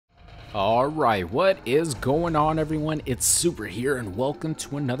Alright, what is going on, everyone? It's Super here and welcome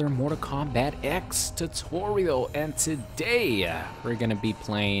to another Mortal Kombat X tutorial. And today we're going to be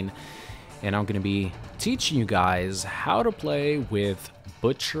playing and I'm going to be teaching you guys how to play with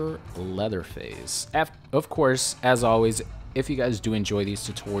Butcher Leatherface. Of course, as always, if you guys do enjoy these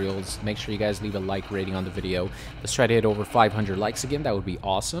tutorials, make sure you guys leave a like rating on the video. Let's try to hit over 500 likes again. That would be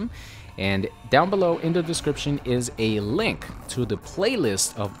awesome. And down below in the description is a link to the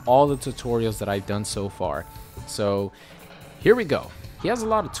playlist of all the tutorials that I've done so far. So here we go. He has a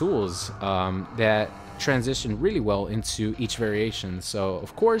lot of tools that transition really well into each variation. So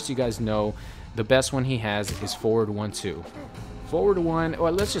of course you guys know the best one he has is forward 1-2. Forward 1,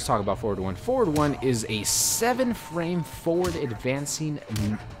 well, let's just talk about forward 1. Forward 1 is a 7-frame forward advancing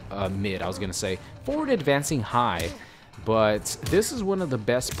mid. I was gonna say forward advancing high. But this is one of the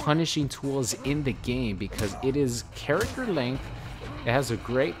best punishing tools in the game because it is character length, it has a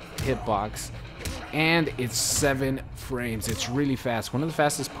great hitbox, and it's 7 frames. It's really fast. One of the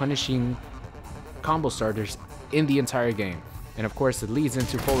fastest punishing combo starters in the entire game. And of course it leads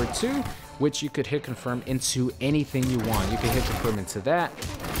into forward 2, which you could hit confirm into anything you want. You could hit confirm into that.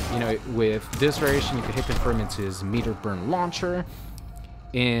 You know, with this variation you could hit confirm into his meter burn launcher.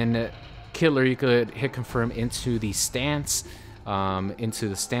 In Killer, you could hit confirm into the stance launcher, into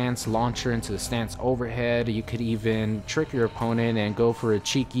the stance overhead. You could even trick your opponent and go for a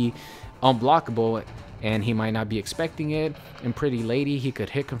cheeky unblockable and he might not be expecting it. In Pretty Lady, he could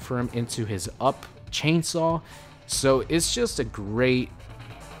hit confirm into his up chainsaw. So it's just a great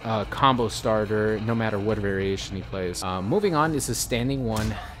combo starter no matter what variation he plays. Moving on is his standing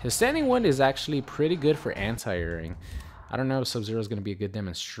one. His standing one is actually pretty good for anti-airing. I don't know if Sub-Zero is going to be a good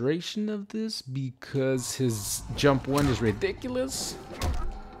demonstration of this because his jump 1 is ridiculous.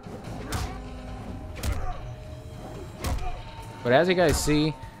 But as you guys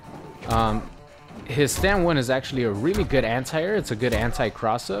see, his stand 1 is actually a really good anti-air. It's a good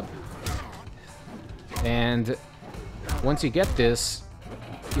anti-cross-up. And once you get this,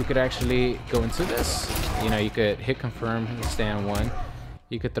 you could actually go into this. You know, you could hit confirm the stand 1.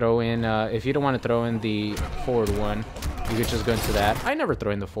 You could throw in, if you don't want to throw in the forward 1, you could just go into that. I never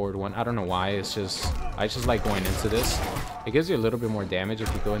throw in the forward 1. I don't know why. It's just, I just like going into this. It gives you a little bit more damage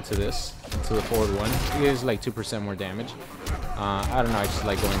if you go into this, into the forward 1. It gives like 2% more damage. I don't know. I just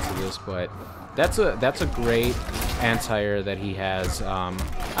like going into this, but that's a great anti-air that he has.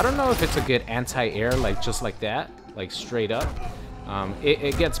 I don't know if it's a good anti-air like just like that, like straight up.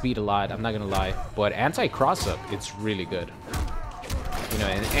 It gets beat a lot. I'm not gonna lie, but anti-cross-up, it's really good. You know,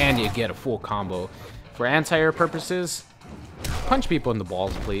 and you get a full combo. For anti-air purposes, punch people in the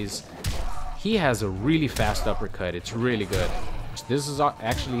balls, please. He has a really fast uppercut. It's really good. This is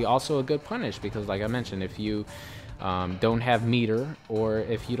actually also a good punish because, like I mentioned, if you don't have meter or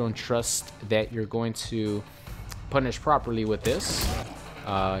if you don't trust that you're going to punish properly with this,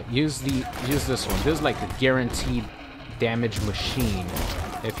 use this one. This is like a guaranteed damage machine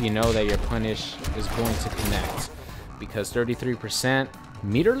if you know that your punish is going to connect, because 33%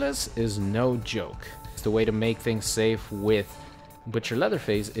 meterless is no joke. The way to make things safe with Butcher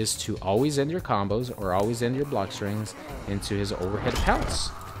Leatherface is to always end your combos or always end your block strings into his overhead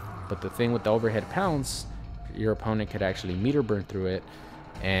pounce. But the thing with the overhead pounce, your opponent could actually meter burn through it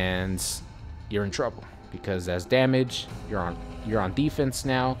and you're in trouble because as damage, you're on defense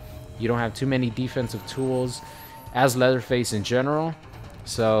now. You don't have too many defensive tools as Leatherface in general.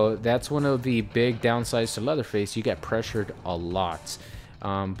 So that's one of the big downsides to Leatherface. You get pressured a lot.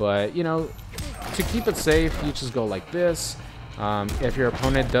 But you know, to keep it safe, you just go like this. If your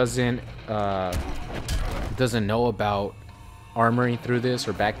opponent doesn't know about armoring through this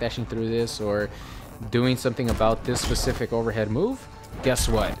or backdashing through this or doing something about this specific overhead move, guess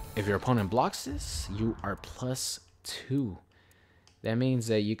what? If your opponent blocks this, you are +2. That means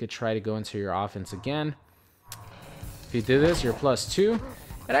that you could try to go into your offense again. If you do this, you're +2.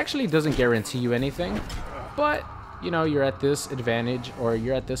 It actually doesn't guarantee you anything, but you know, you're at this advantage or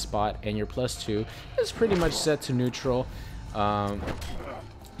you're at this spot and you're +2. It's pretty much set to neutral.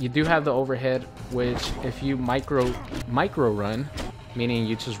 You do have the overhead, which if you micro run, meaning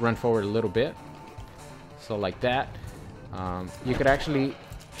you just run forward a little bit, so like that, you could actually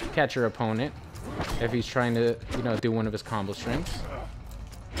catch your opponent if he's trying to, you know, do one of his combo strings.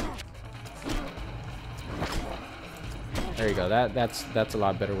 There you go. That's a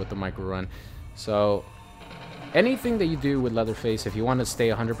lot better with the micro run. So anything that you do with Leatherface, if you want to stay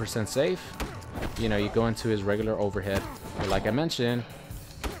 100% safe, you know, you go into his regular overhead. But like I mentioned,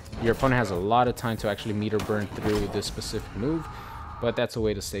 your opponent has a lot of time to actually meter burn through this specific move, but that's a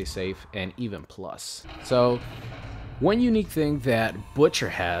way to stay safe and even plus. So One unique thing that Butcher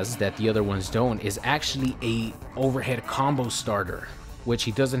has that the other ones don't is actually a overhead combo starter, which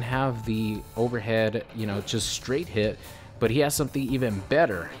he doesn't have the overhead, you know, just straight hit, but he has something even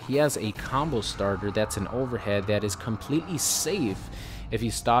better. He has a combo starter that's an overhead that is completely safe if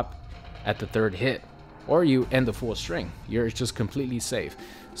you stop at the third hit or you end the full string. You're just completely safe.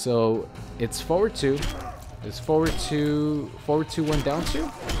 So it's forward 2. It's forward 2, 1 down 2.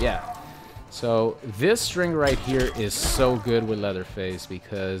 Yeah. So this string right here is so good with Leatherface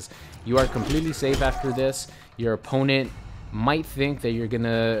because you are completely safe after this. Your opponent might think that you're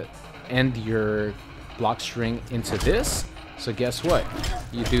gonna end your block string into this. So guess what?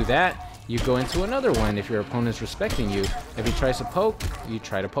 You do that, you go into another one if your opponent's respecting you. If he tries to poke, you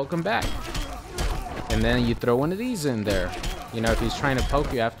try to poke him back. And then you throw one of these in there. You know, if he's trying to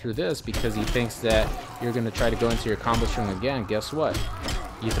poke you after this because he thinks that you're gonna try to go into your combo string again, guess what?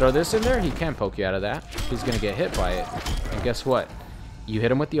 You throw this in there, he can't poke you out of that. He's gonna get hit by it. And guess what? You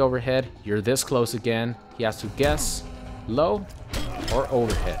hit him with the overhead, you're this close again. He has to guess low or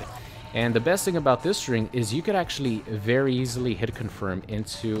overhead. And the best thing about this string is you could actually very easily hit confirm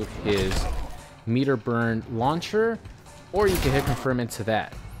into his meter burn launcher, or you can hit confirm into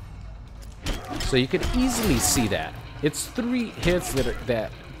that. So you could easily see that. It's 3 hits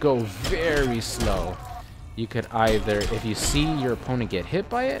that go very slow. You could either, if you see your opponent get hit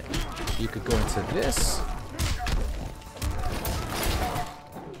by it, you could go into this.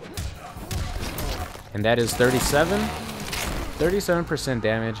 And that is 37%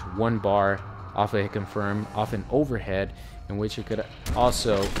 damage, 1 bar off a hit confirm, off an overhead, in which you could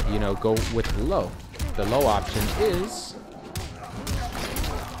also, you know, go with the low. The low option is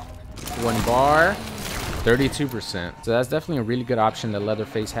 1 bar, 32%. So that's definitely a really good option that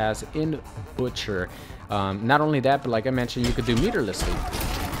Leatherface has in Butcher. Not only that, but like I mentioned, you could do meterlessly.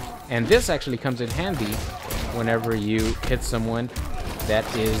 And this actually comes in handy whenever you hit someone that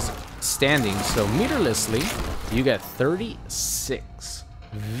is standing. So meterlessly, you get 36.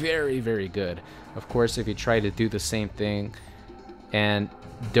 Very, very good. Of course, if you try to do the same thing and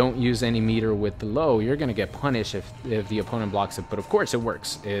don't use any meter with the low, you're going to get punished if the opponent blocks it. But of course, it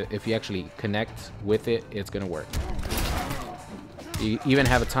works. If you actually connect with it, it's going to work. You even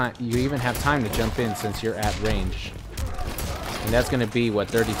have time to jump in since you're at range. And that's going to be what,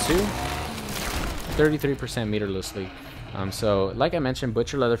 33% meterlessly. So like I mentioned,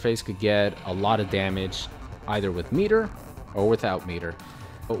 Butcher Leatherface could get a lot of damage either with meter or without meter.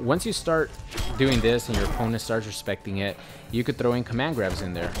 But once you start doing this and your opponent starts respecting it, you could throw in command grabs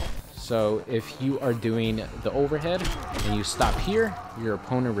in there. So if you are doing the overhead and you stop here, your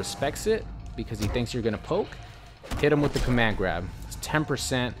opponent respects it because he thinks you're going to poke. Hit him with the command grab. It's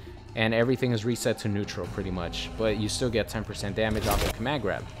 10% and everything is reset to neutral pretty much, but you still get 10% damage off the command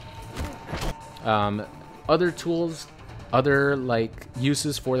grab. Other tools, other like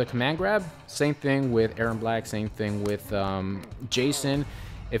uses for the command grab, same thing with Aaron Black, same thing with Jason.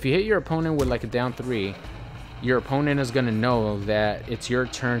 If you hit your opponent with like a down 3, your opponent is going to know that it's your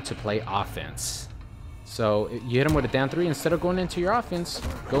turn to play offense. So you hit him with a down 3, instead of going into your offense,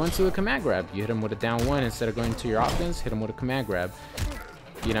 go into the command grab. You hit him with a down 1, instead of going into your offense, hit him with a command grab.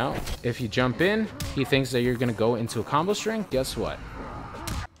 You know, if you jump in, he thinks that you're going to go into a combo string. Guess what?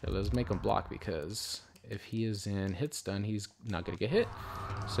 Okay, let's make him block, because if he is in hit stun, he's not going to get hit.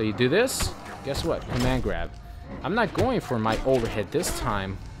 So you do this. Guess what? Command grab. I'm not going for my overhead this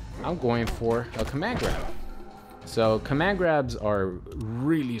time. I'm going for a command grab. So command grabs are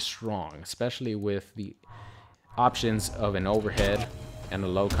really strong, especially with the options of an overhead and a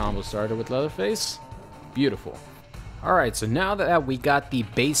low combo starter with Leatherface. Beautiful. Alright, so now that we got the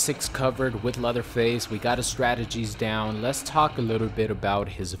basics covered with Leatherface, we got his strategies down, let's talk a little bit about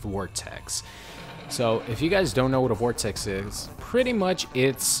his vortex. So if you guys don't know what a vortex is, pretty much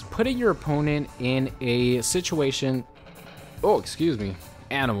it's putting your opponent in a situation, oh excuse me,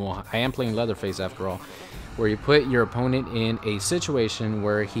 animal, I am playing Leatherface after all, where you put your opponent in a situation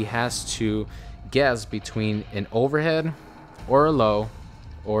where he has to guess between an overhead or a low,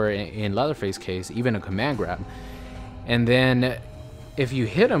 or in Leatherface's case, even a command grab. And then if you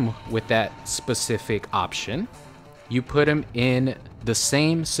hit him with that specific option, you put him in the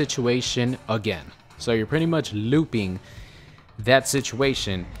same situation again. So you're pretty much looping that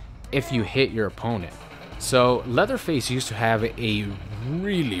situation if you hit your opponent. So Leatherface used to have a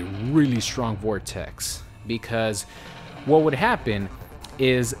really, really strong vortex, because what would happen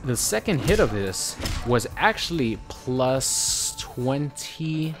is the second hit of this was actually plus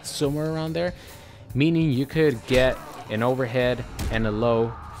 20, somewhere around there, meaning you could get an overhead and a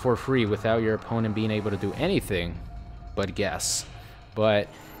low for free without your opponent being able to do anything but guess. But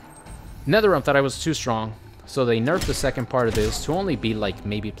NetherRealm thought I was too strong, So they nerfed the second part of this to only be like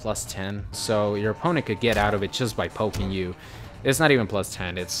maybe plus 10. So your opponent could get out of it just by poking you. It's not even plus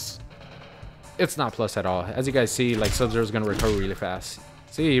 10. It's not plus at all. As you guys see, like Sub-Zero is going to recover really fast.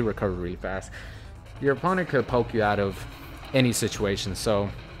 See, he recovered really fast. Your opponent could poke you out of any situation. So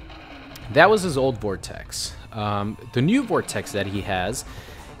that was his old Vortex. The new Vortex that he has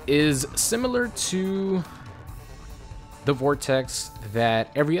is similar to the Vortex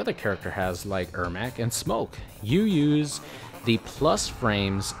that every other character has, like Ermac and Smoke. You use the plus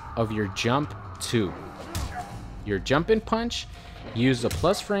frames of your jump 2. Your jump in punch, use the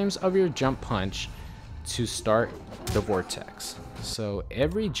plus frames of your jump punch to start the Vortex. So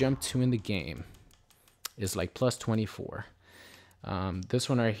every jump 2 in the game is like plus 24. This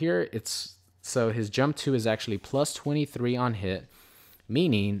one right here, so his jump 2 is actually plus 23 on hit,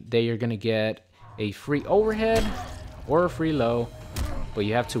 meaning that you're gonna get a free overhead or a free low, but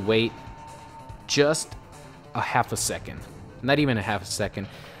you have to wait just a half a second. Not even a half a second,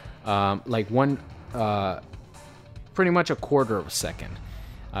 like pretty much a quarter of a second.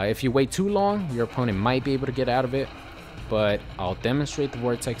 If you wait too long, your opponent might be able to get out of it, but I'll demonstrate the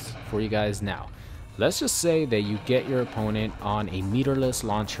Vortex for you guys now. Let's just say that you get your opponent on a meterless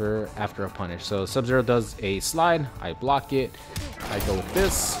launcher after a punish. So Sub-Zero does a slide, I block it, I go with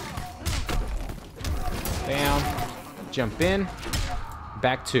this, bam, jump in,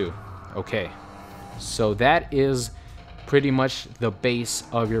 back 2. Okay, so that is pretty much the base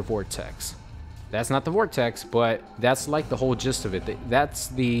of your Vortex. That's not the Vortex, but that's like the whole gist of it. That's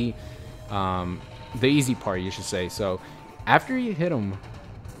the easy part, you should say. So after you hit him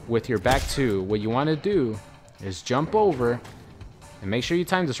with your back 2, what you want to do is jump over, and make sure you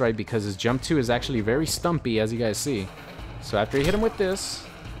time this right because his jump 2 is actually very stumpy, as you guys see. So after you hit him with this,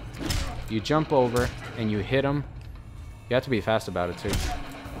 you jump over and you hit him. You have to be fast about it too.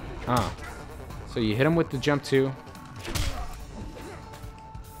 So you hit him with the jump 2.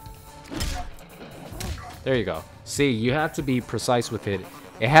 There you go. See, you have to be precise with it.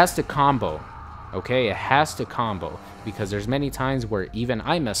 It has to combo. Okay, it has to combo, because there's many times where even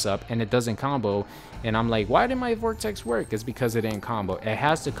I mess up and it doesn't combo, and I'm like, why did my Vortex work? It's because it didn't combo. It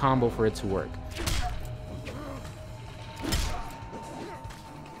has to combo for it to work.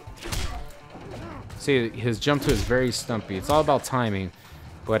 See, his jump 2 is very stumpy. It's all about timing,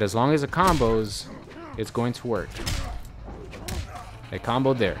 but as long as it combos, it's going to work. It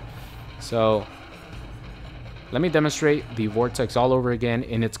comboed there. So let me demonstrate the Vortex all over again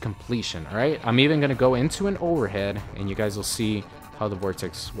in its completion, all right? I'm even gonna go into an overhead and you guys will see how the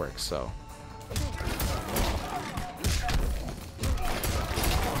Vortex works, so.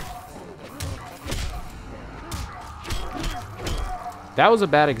 That was a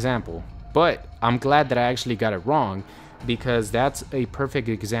bad example, but I'm glad that I actually got it wrong, because that's a perfect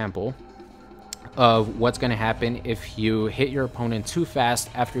example of what's gonna happen if you hit your opponent too fast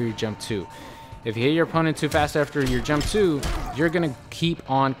after your jump 2. If you hit your opponent too fast after your jump 2, you're going to keep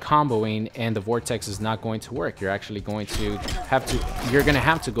on comboing and the Vortex is not going to work. You're actually going to have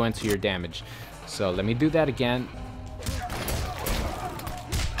to go into your damage. So let me do that again.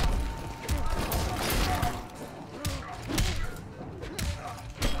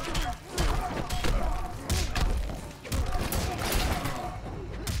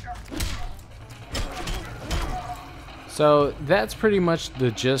 So that's pretty much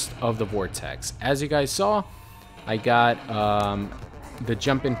the gist of the Vortex. As you guys saw, I got the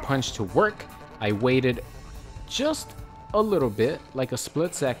jump in punch to work. I waited just a little bit, like a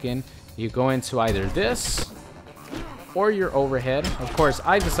split second. You go into either this or your overhead. Of course,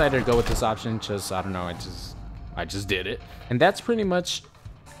 I decided to go with this option, just, I don't know, I just did it. And that's pretty much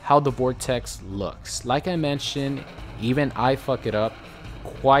how the Vortex looks. Like I mentioned, even I fuck it up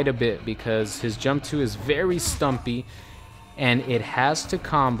quite a bit because his jump 2 is very stumpy and it has to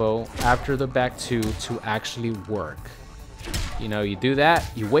combo after the back 2 to actually work. You know, you do that,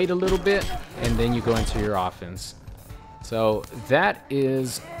 you wait a little bit, and then you go into your offense. So that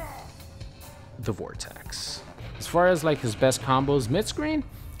is the Vortex. As far as like his best combos mid-screen,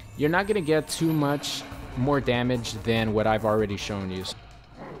 you're not gonna get too much more damage than what I've already shown you.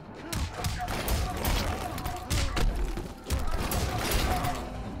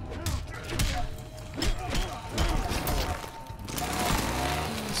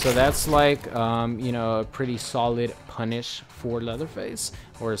 So that's like, you know, a pretty solid punish for Leatherface,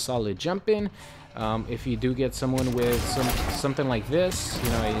 or a solid jump in. If you do get someone with something like this, you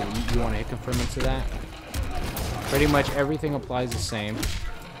know, you want to hit confirm into that. Pretty much everything applies the same.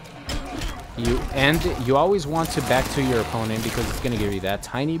 You always want to back to your opponent because it's going to give you that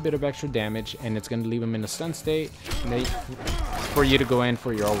tiny bit of extra damage, and it's going to leave him in a stun state for you to go in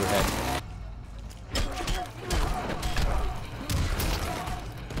for your overhead.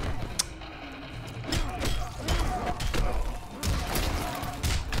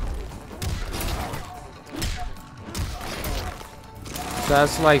 So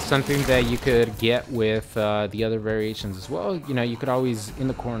that's like something that you could get with the other variations as well. You know, you could always, in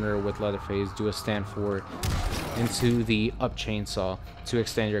the corner with Leatherface, do a stand forward into the up chainsaw to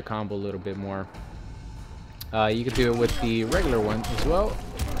extend your combo a little bit more. You could do it with the regular one as well.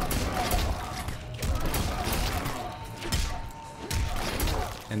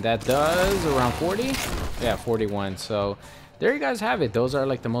 And that does around 40? Yeah, 41. So there you guys have it. Those are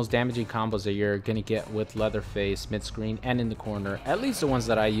like the most damaging combos that you're gonna get with Leatherface, mid-screen, and in the corner. At least the ones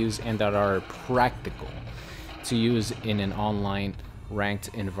that I use and that are practical to use in an online ranked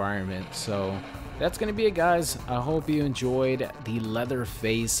environment. So that's gonna be it, guys. I hope you enjoyed the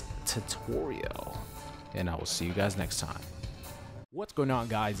Leatherface tutorial, and I will see you guys next time. What's going on,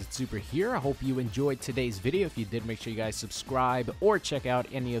 guys? It's Super here. I hope you enjoyed today's video. If you did, make sure you guys subscribe or check out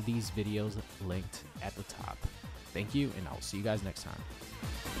any of these videos linked at the top. Thank you, and I'll see you guys next time.